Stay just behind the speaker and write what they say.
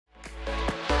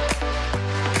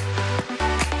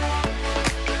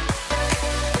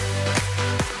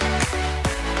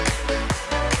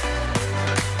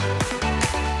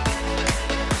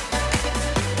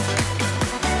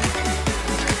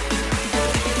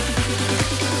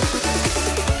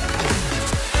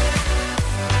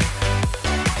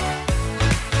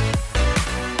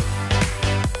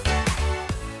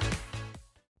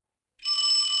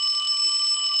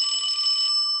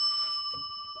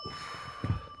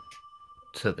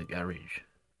to the garage.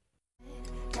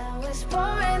 Now it's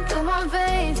pouring through my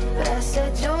veins, but I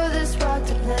said you're the spark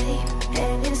to blame.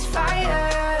 And it's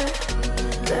fire,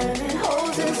 burning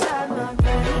holes inside my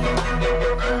brain.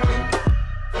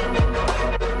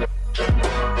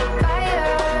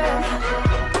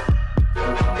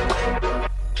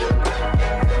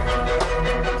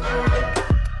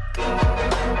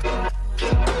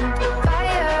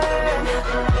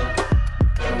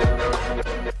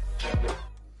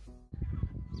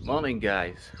 Morning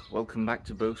guys, welcome back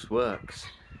to Boost Works.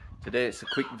 Today it's a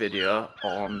quick video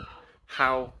on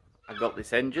how I got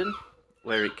this engine,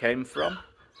 where it came from,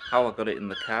 how I got it in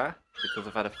the car, because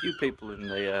I've had a few people in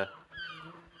the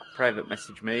private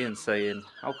message me and saying,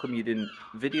 how come you didn't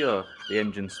video the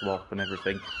engine swap and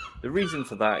everything? The reason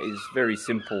for that is a very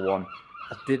simple one.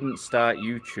 I didn't start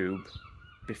YouTube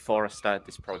before I started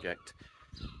this project.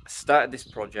 I started this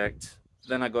project,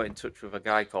 then I got in touch with a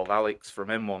guy called Alex from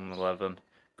M111.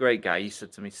 Great guy. He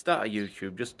said to me, start a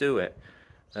YouTube, just do it.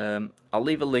 I'll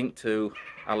leave a link to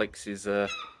Alex's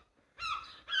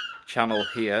channel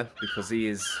here, because he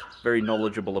is very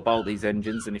knowledgeable about these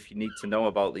engines, and if you need to know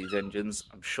about these engines,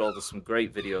 I'm sure there's some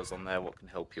great videos on there what can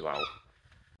help you out.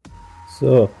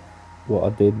 So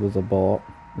what I did was I bought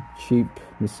a cheap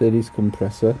Mercedes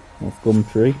compressor off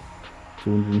Gumtree,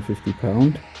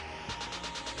 £250.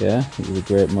 Yeah, it was a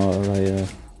great motor. I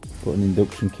put an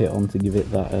induction kit on to give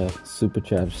it that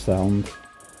supercharged sound,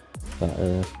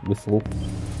 that whistle.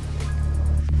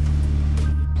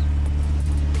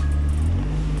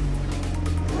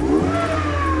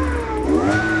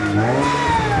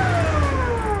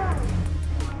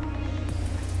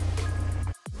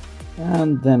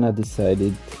 And then I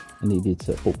decided I needed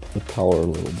to up the power a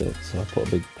little bit, so I put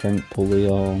a big crank pulley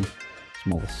on,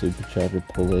 smaller supercharger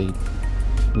pulley.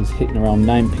 It was hitting around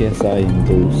 9 psi in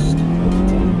boost at the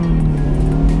time.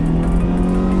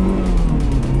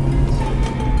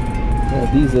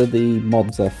 These are the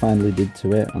mods I finally did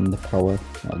to it and the power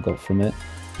that I got from it.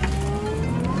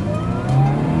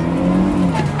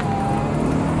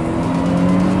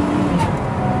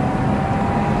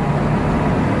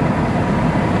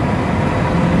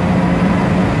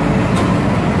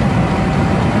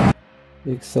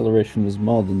 The acceleration was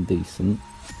more than decent.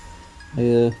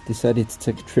 I decided to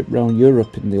take a trip around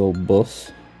Europe in the old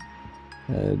bus.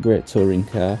 Great touring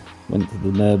car. Went to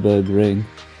the Nürburgring.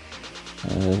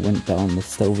 Went down the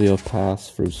Stelvio Pass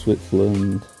through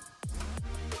Switzerland.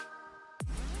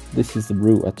 This is the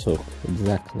route I took,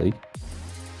 exactly.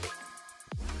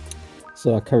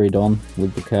 So I carried on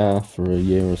with the car for a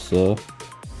year or so.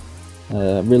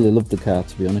 I really loved the car,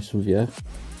 to be honest with you.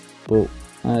 But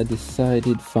I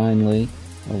decided finally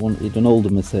I wanted an older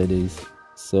Mercedes.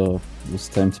 So it was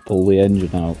time to pull the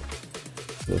engine out.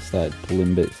 So I started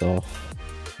pulling bits off,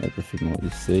 everything what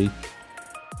you see.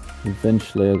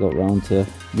 Eventually I got round to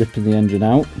ripping the engine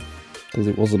out, because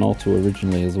it was an auto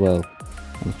originally as well,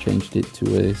 and I changed it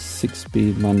to a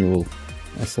 6-speed manual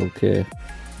SLK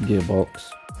gearbox.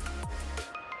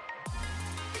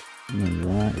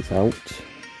 Right, it's out.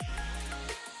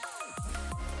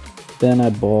 Then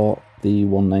I bought the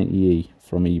 190E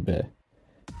from eBay.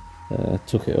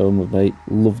 Took it home with me,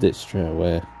 loved it straight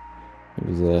away. It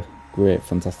was a great,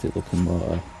 fantastic looking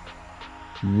motor.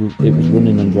 It was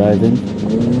running and driving. I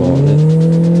bought it,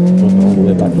 drove it all the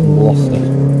way back from Gloucester.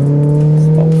 It's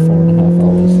about 4.5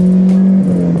 hours.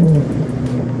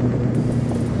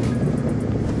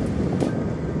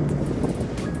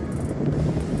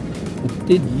 I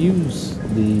did use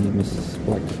the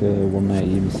black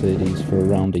 190 Mercedes for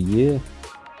around a year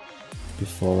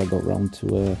before I got round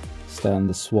to starting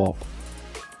the swap.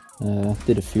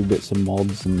 Did a few bits of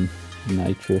mods and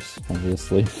nitrous,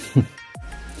 obviously.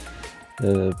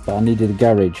 But I needed a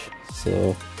garage,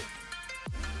 so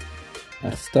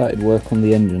I started work on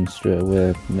the engine straight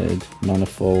away. Made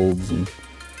manifolds and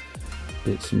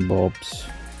bits and bobs.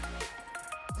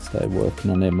 Started working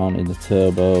on it, mounting the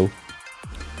turbo.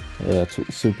 Took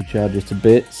the supercharger to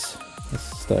bits. I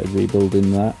started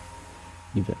rebuilding that.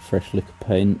 Give it fresh lick of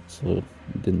paint so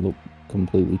it didn't look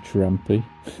completely trampy.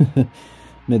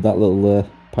 Made that little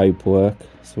pipe work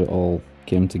so it all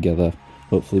came together.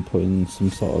 Hopefully putting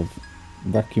some sort of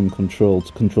vacuum control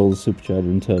to control the supercharger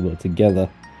and turbo together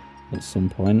at some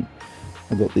point.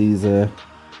 I got these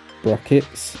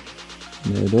brackets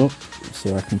made up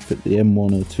so I can fit the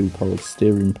M111 powered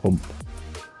steering pump.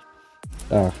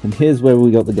 And here's where we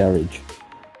got the garage.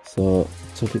 So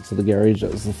took it to the garage.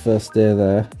 That was the first day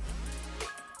there.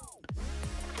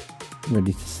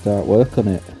 Ready to start work on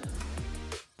it.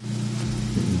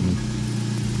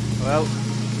 Well,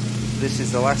 this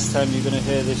is the last time you're going to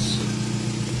hear this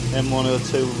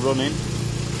M111 running.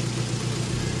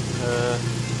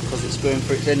 because it's going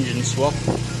for its engine swap.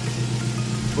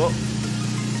 But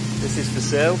this is for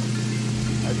sale,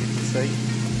 as you can see.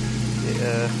 It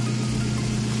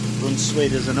runs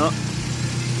sweet as a nut.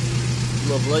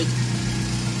 Lovely.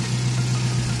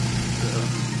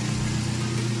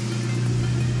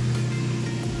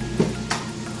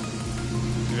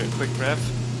 Give it a quick rev.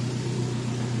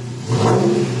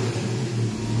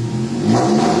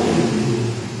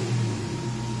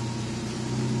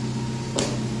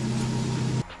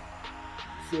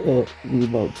 So, with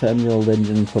about 10-year-old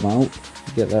engine come out,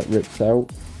 get that ripped out.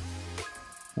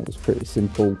 That was pretty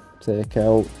simple take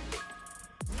out.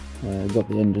 Got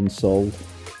the engine sold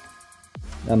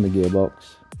and the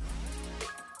gearbox.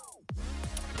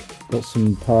 Got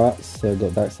some parts, so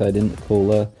got backside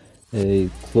intercooler, a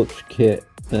clutch kit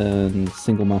and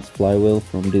single mass flywheel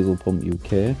from Diesel Pump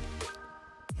UK.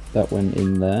 That went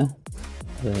in there.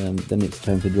 Then it's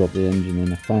time to drop the engine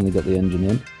in. I finally got the engine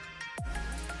in.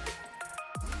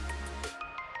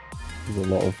 There's a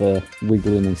lot of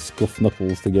wiggling and scuff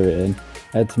knuckles to get it in.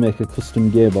 I had to make a custom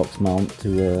gearbox mount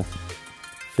to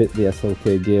fit the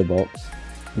SLK gearbox,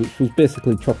 which was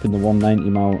basically chopping the 190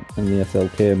 mount and the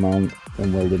SLK mount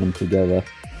and welding them together.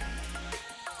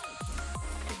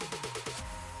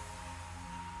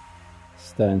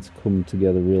 Starting to come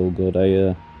together real good.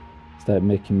 I started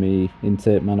making me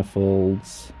intake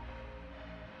manifolds,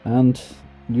 and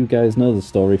you guys know the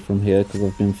story from here because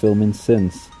I've been filming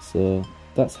since, so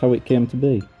that's how it came to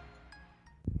be.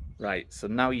 Right, so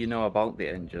now you know about the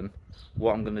engine,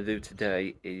 what I'm going to do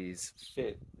today is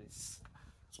fit this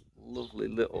lovely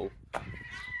little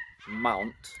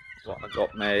mount what I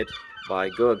got made by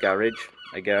Go Garage.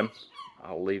 Again,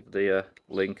 I'll leave the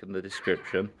link in the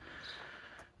description.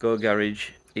 Go Garage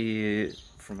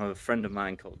is from a friend of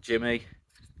mine called Jimmy.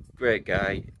 Great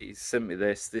guy. He's sent me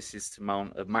this. This is to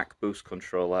mount a Mac boost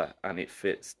controller and it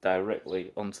fits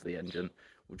directly onto the engine.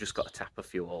 We've just got to tap a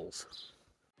few holes.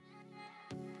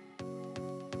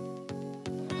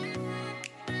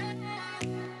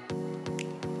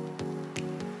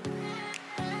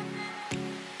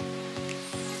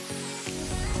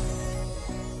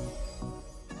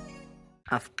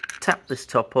 I've tapped this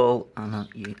top hole and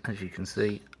as you can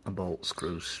see a bolt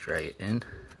screws straight in,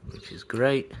 which is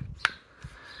great.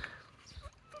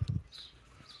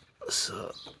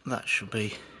 So that should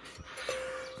be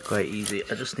quite easy.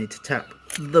 I just need to tap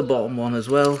the bottom one as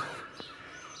well.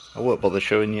 I won't bother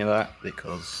showing you that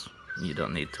because you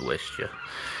don't need to waste your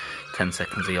 10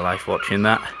 seconds of your life watching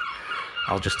that.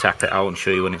 I'll just tap it out and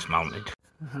show you when it's mounted.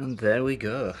 And there we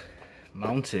go,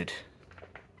 mounted.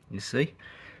 You see?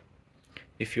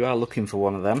 If you are looking for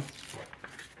one of them,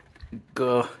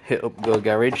 go hit up Go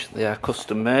Garage. They are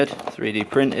custom made,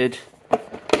 3D printed,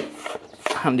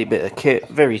 handy bit of kit,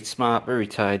 very smart, very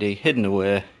tidy, hidden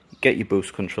away. Get your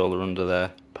boost controller under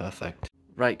there, perfect.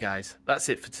 Right guys, that's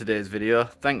it for today's video.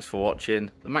 Thanks for watching.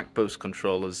 The Mac boost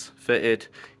controller's fitted.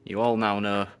 You all now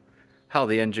know how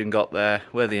the engine got there,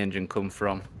 where the engine come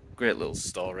from. Great little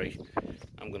story.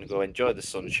 I'm going to go enjoy the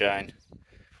sunshine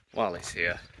while it's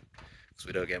here, because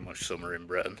we don't get much summer in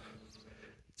Britain.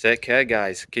 Take care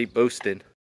guys, keep boosting.